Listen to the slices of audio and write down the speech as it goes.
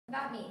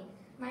About me.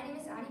 My name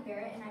is Addie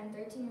Avatar and I'm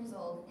 13 years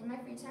old. In my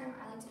free time,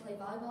 I like to play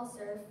volleyball,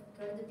 surf,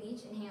 go to the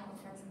beach, and hang out with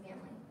friends and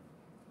family.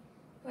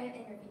 Who I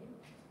interviewed.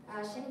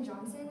 Shannon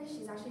Johnson,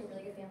 she's actually a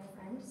really good family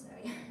friend, so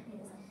yeah.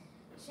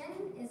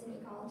 Shannon is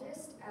an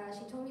ecologist.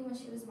 She told me when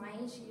she was my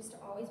age, she used to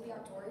always be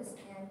outdoors,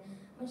 and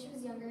when she was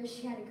younger,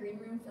 she had a green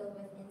room filled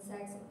with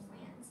insects and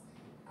plants.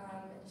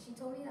 She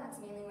told me that's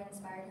mainly what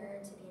inspired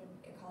her to be an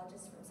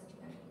ecologist from such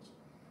a young age.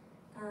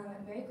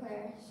 Mary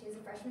Claire, she is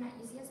a freshman at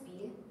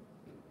UCSB.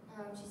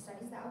 She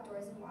studies the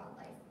outdoors and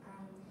wildlife.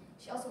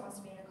 She also wants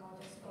to be an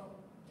ecologist. Oh,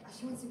 yeah,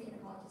 she wants to be an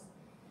ecologist.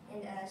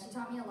 And she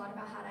taught me a lot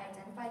about how to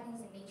identify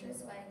things in nature,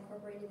 so I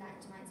incorporated that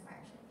into my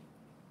inspiration.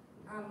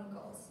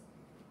 Goals.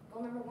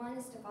 Goal number 1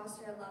 is to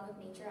foster a love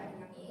of nature at a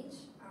young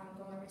age.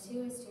 Goal number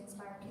 2 is to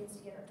inspire kids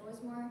to get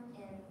outdoors more.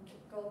 And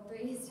goal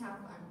 3 is to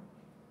have fun.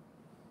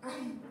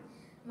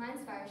 My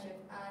inspireship.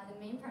 The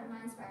main part of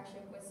my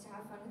inspireship was to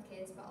have fun with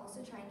kids, but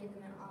also try and give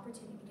them an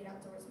opportunity to get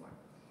outdoors more.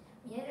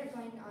 We ended up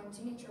going on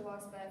 2 nature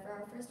walks, but for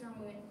our first round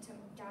we went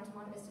down to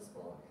Monte Vista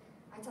School.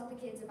 I taught the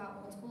kids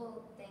about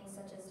multiple things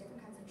such as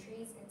different kinds of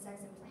trees,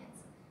 insects, and plants.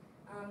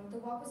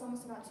 The walk was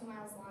almost about 2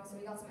 miles long, so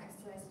we got some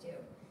exercise to do.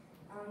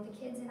 The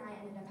kids and I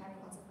ended up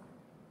having lots of fun.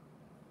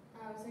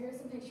 So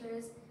here's some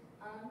pictures.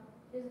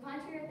 There's a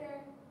pine tree right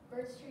there,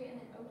 birch tree,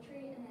 and an oak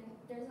tree, and then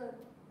there's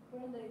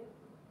one of the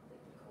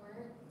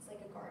corner, it's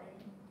like a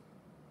garden.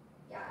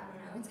 Yeah, I don't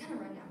know, it's kind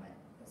of run down, but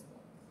it was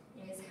cool.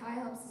 Anyways, how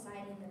I help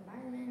society and the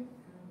environment.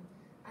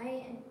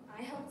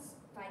 I helped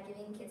by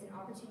giving kids an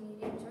opportunity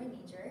to enjoy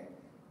nature,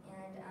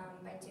 and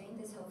by doing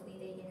this, hopefully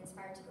they get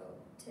inspired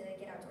to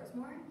get outdoors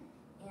more,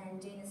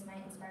 and doing this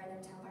might inspire them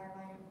to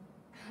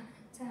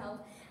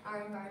help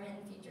our environment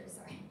in the future.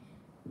 Sorry.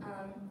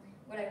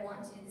 What I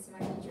want to do this in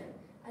my future.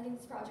 I think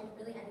this project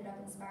really ended up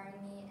inspiring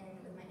me, and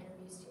with my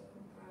interviews too.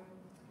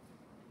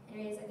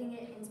 Anyways, I think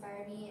it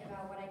inspired me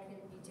about what I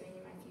could be doing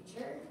in my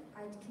future.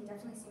 I can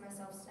definitely see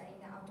myself studying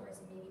the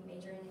outdoors and maybe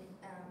majoring in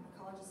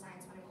ecology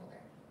science when I'm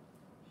older.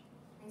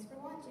 Thanks for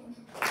watching.